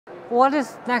what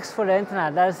is next for the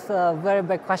internet? That's a very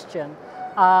big question.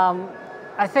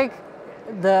 I think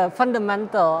the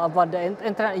fundamental about the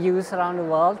internet use around the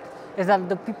world is that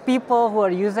the people who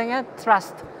are using it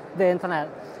trust the internet.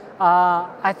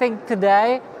 I think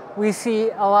today we see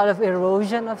a lot of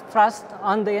erosion of trust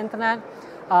on the internet.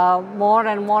 More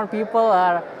and more people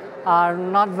are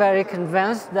not very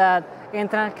convinced that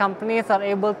internet companies are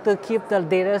able to keep their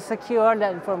data secure,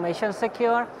 their information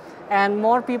secure, and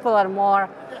more people are more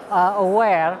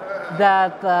aware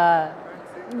that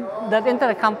that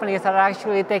internet companies are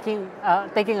actually taking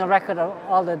a record of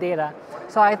all the data.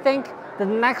 So I think the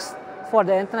next for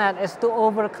the internet is to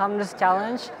overcome this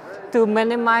challenge, to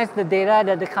minimize the data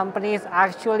that the companies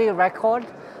actually record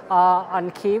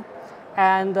and keep,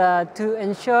 and to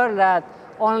ensure that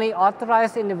only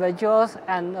authorized individuals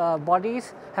and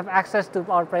bodies have access to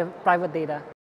our private data.